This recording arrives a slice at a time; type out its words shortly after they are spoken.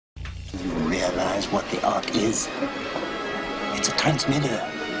realize what the ARK is? It's a transmitter.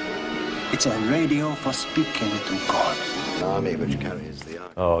 It's a radio for speaking to God. An army which carries the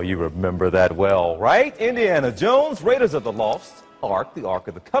ARK. Oh, you remember that well, right? Indiana Jones, Raiders of the Lost Ark, the Ark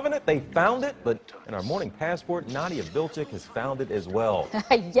of the Covenant. They found it, but in our morning passport, Nadia Vilcek has found it as well.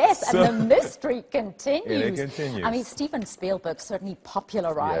 Yes, and the mystery continues. And it continues. I mean, Steven Spielberg certainly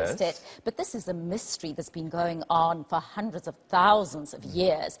popularized it, but this is a mystery that's been going on for hundreds of thousands of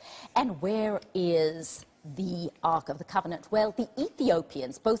years. And where is the Ark of the Covenant? Well, the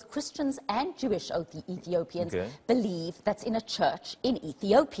Ethiopians, both Christians and Jewish Ethiopians, believe that's in a church in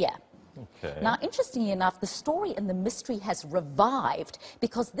Ethiopia. Now, interestingly enough, the story and the mystery has revived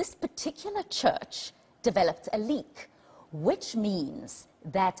because this particular church developed a leak, which means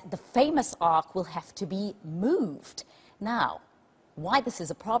that the famous Ark will have to be moved. Now, why this is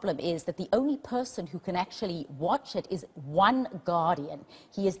a problem is that the only person who can actually watch it is one guardian.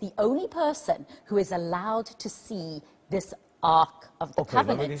 He is the only person who is allowed to see this Ark of the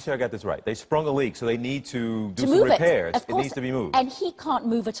Covenant. Let me make sure I got this right. They sprung a leak, so they need to do some repairs. It needs to be moved. And he can't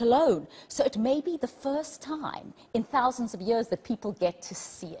move it alone. So it may be the first time in thousands of years that people get to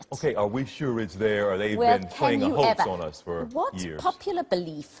see it. Okay, are we sure it's there, or they've been playing a hoax on us for years? What popular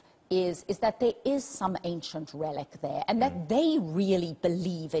belief is that there is some ancient relic there, and that they really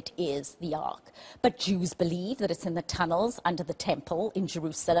believe it is the Ark. But Jews believe that it's in the tunnels under the temple in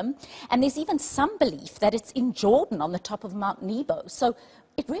Jerusalem, and there's even some belief that it's in Jordan on the top of Mount Nebo. So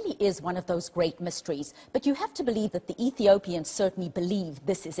it really is one of those great mysteries. But you have to believe that the Ethiopians certainly believe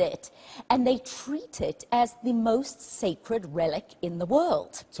this is it, and they treat it as the most sacred relic in the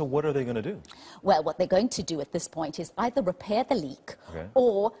world. So what are they going to do? Well, what they're going to do at this point is either repair the leak,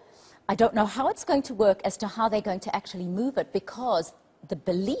 or I don't know how it's going to work as to how they're going to actually move it, because the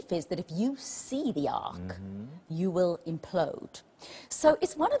belief is that if you see the Ark, you will implode. So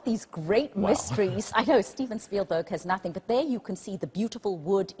it's one of these great mysteries. I know Steven Spielberg has nothing, but there you can see the beautiful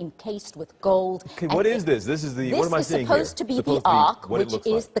wood encased with gold. Okay, what is this? This is the, what am I seeing here? This is supposed to be the Ark, which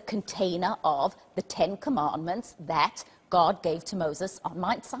is the container of the 10 Commandments that God gave to Moses on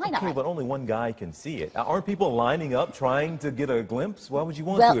Mount Sinai. Okay, but only one guy can see it. Aren't people lining up trying to get a glimpse? Why would you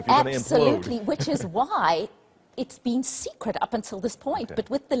want to if you're going to implode? Well, absolutely, which is why it's been secret up until this point. But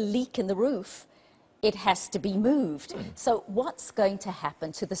with the leak in the roof, it has to be moved. So what's going to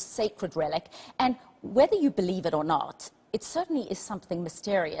happen to the sacred relic? And whether you believe it or not, it certainly is something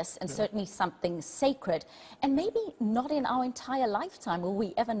mysterious and certainly something sacred. And maybe not in our entire lifetime will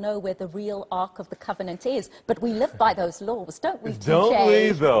we ever know where the real Ark of the Covenant is. But we live by those laws, don't we, TJ? Don't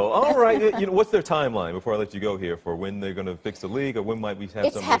we, though? All right. You know, what's their timeline before I let you go here for when they're going to fix the leak, or when might we have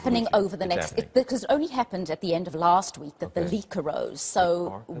It's happening over the next... because it only happened at the end of last week that the leak arose.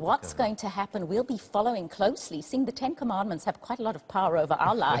 So what's going to happen? We'll be following closely. Seeing the 10 Commandments have quite a lot of power over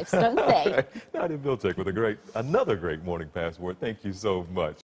our lives, don't they? Nadia Vilcek with another great morning passport. Thank you so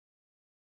much.